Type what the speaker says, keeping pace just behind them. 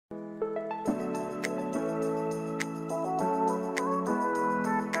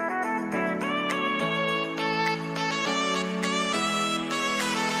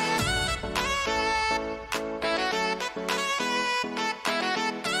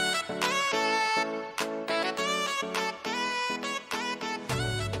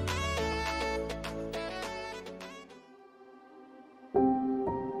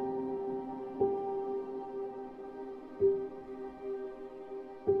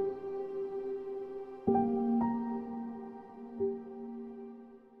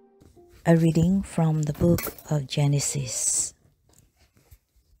A reading from the book of Genesis.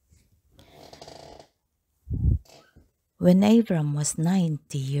 When Abram was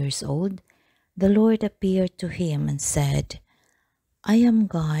 90 years old, the Lord appeared to him and said, "I am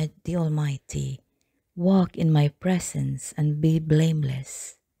God the Almighty. Walk in my presence and be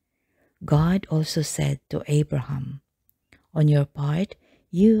blameless." God also said to Abraham, "On your part,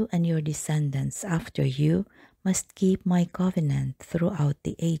 you and your descendants after you must keep my covenant throughout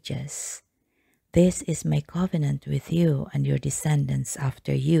the ages. This is my covenant with you and your descendants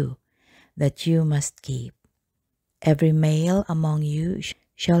after you, that you must keep. Every male among you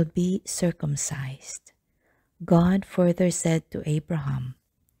shall be circumcised." God further said to Abraham,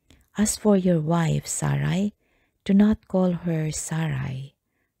 "As for your wife Sarai, do not call her Sarai.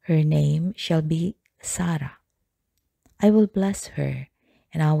 Her name shall be Sarah. I will bless her,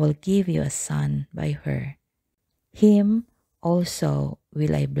 and I will give you a son by her. Him also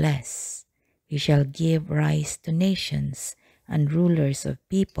will I bless. He shall give rise to nations, and rulers of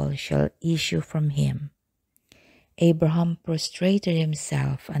people shall issue from him." Abraham prostrated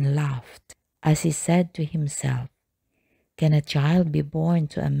himself and laughed, as he said to himself, "Can a child be born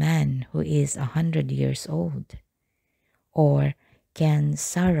to a man who is 100 years old? Or can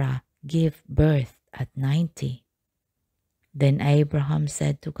Sarah give birth at 90? Then Abraham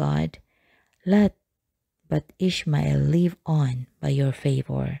said to God, "Let but Ishmael live on by your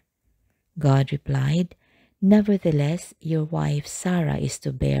favor." God replied, "Nevertheless, your wife Sarah is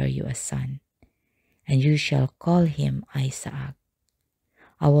to bear you a son, and you shall call him Isaac.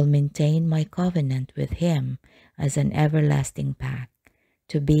 I will maintain my covenant with him as an everlasting pact,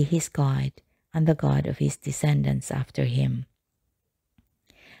 to be his God and the God of his descendants after him.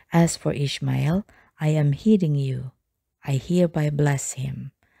 As for Ishmael, I am heeding you. I hereby bless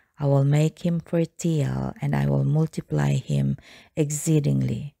him. I will make him fertile, and I will multiply him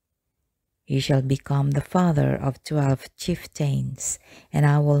exceedingly. He shall become the father of 12 chieftains, and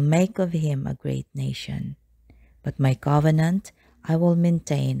I will make of him a great nation. But my covenant I will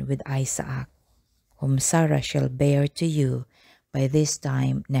maintain with Isaac, whom Sarah shall bear to you by this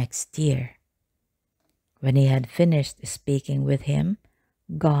time next year." When he had finished speaking with him,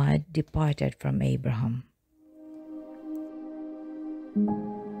 God departed from Abraham.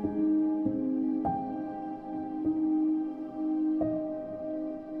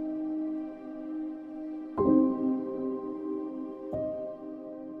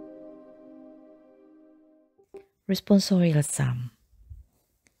 Responsorial Psalm.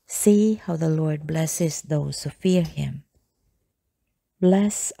 See how the Lord blesses those who fear him.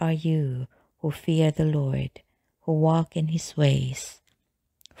 Blessed are you who fear the Lord, who walk in his ways.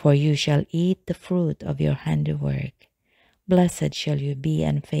 For you shall eat the fruit of your handiwork. Blessed shall you be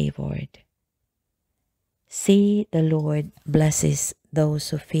and favored. See, the Lord blesses those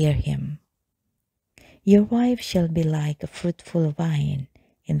who fear him. Your wife shall be like a fruitful vine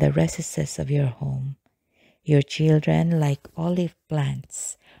in the recesses of your home, your children like olive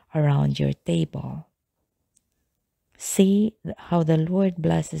plants around your table. See how the Lord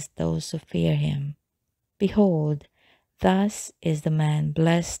blesses those who fear him. Behold, thus is the man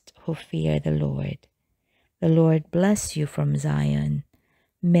blessed who fear the Lord. The Lord bless you from Zion.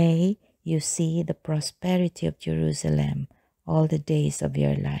 May you see the prosperity of Jerusalem all the days of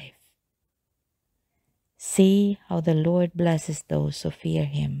your life. See how the Lord blesses those who fear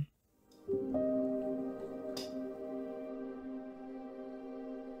him.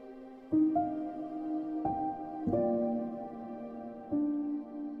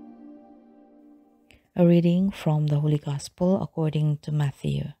 A reading from the Holy Gospel according to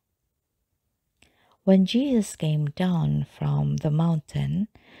Matthew. When Jesus came down from the mountain,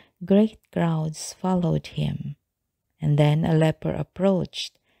 great crowds followed him. And then a leper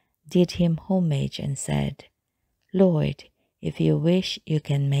approached, did him homage, and said, "Lord, if you wish, you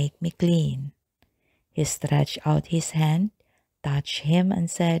can make me clean." He stretched out his hand, touched him, and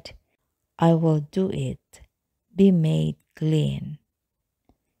said, "I will do it. Be made clean."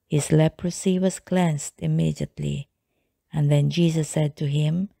 His leprosy was cleansed immediately. And then Jesus said to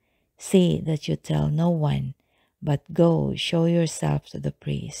him, "See that you tell no one, but go show yourself to the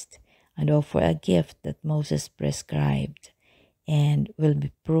priest, and offer a gift that Moses prescribed, and will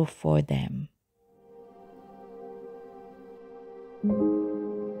be proof for them."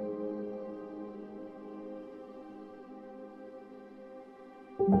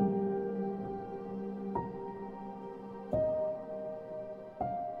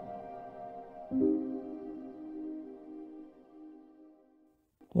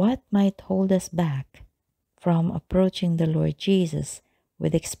 What might hold us back from approaching the Lord Jesus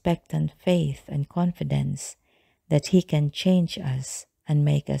with expectant faith and confidence that he can change us and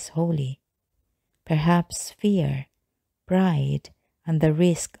make us holy. Perhaps fear, pride, and the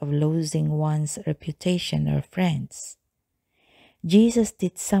risk of losing one's reputation or friends. Jesus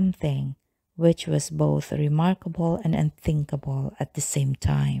did something which was both remarkable and unthinkable at the same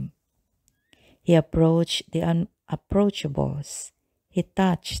time. He approached the unapproachables. He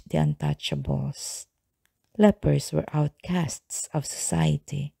touched the untouchables. Lepers were outcasts of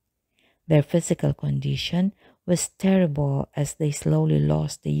society. Their physical condition was terrible as they slowly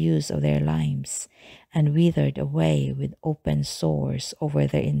lost the use of their limbs and withered away with open sores over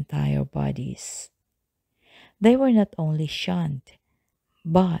their entire bodies. They were not only shunned,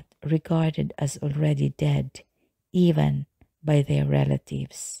 but regarded as already dead, even by their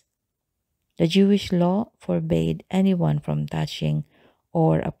relatives. The Jewish law forbade anyone from touching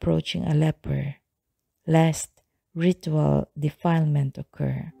or approaching a leper, lest ritual defilement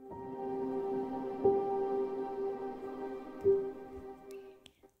occur.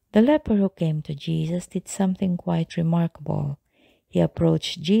 The leper who came to Jesus did something quite remarkable. He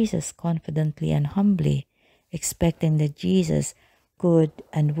approached Jesus confidently and humbly, expecting that Jesus could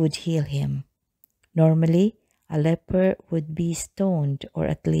and would heal him. Normally, a leper would be stoned or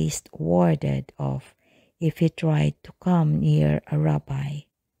at least warded off if he tried to come near a rabbi.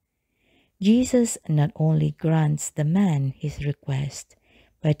 Jesus not only grants the man his request,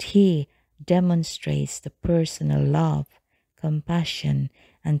 but he demonstrates the personal love, compassion,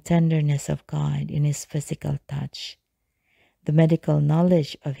 and tenderness of God in his physical touch. The medical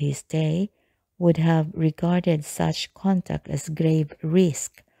knowledge of his day would have regarded such contact as grave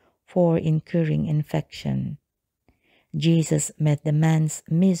risk for incurring infection. Jesus met the man's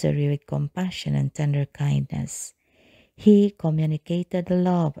misery with compassion and tender kindness. He communicated the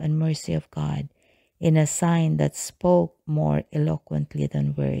love and mercy of God in a sign that spoke more eloquently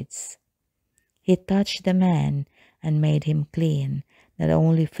than words. He touched the man and made him clean, not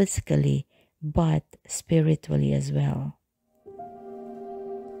only physically, but spiritually as well.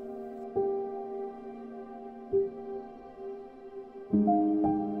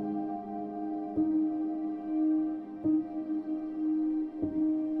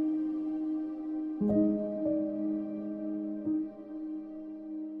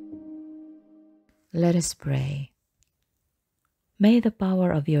 Let us pray. May the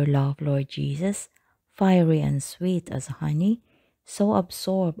power of your love, Lord Jesus, fiery and sweet as honey, so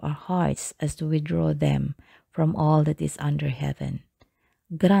absorb our hearts as to withdraw them from all that is under heaven.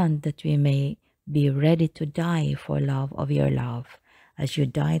 Grant that we may be ready to die for love of your love, as you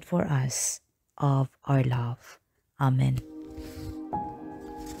died for us of our love. Amen.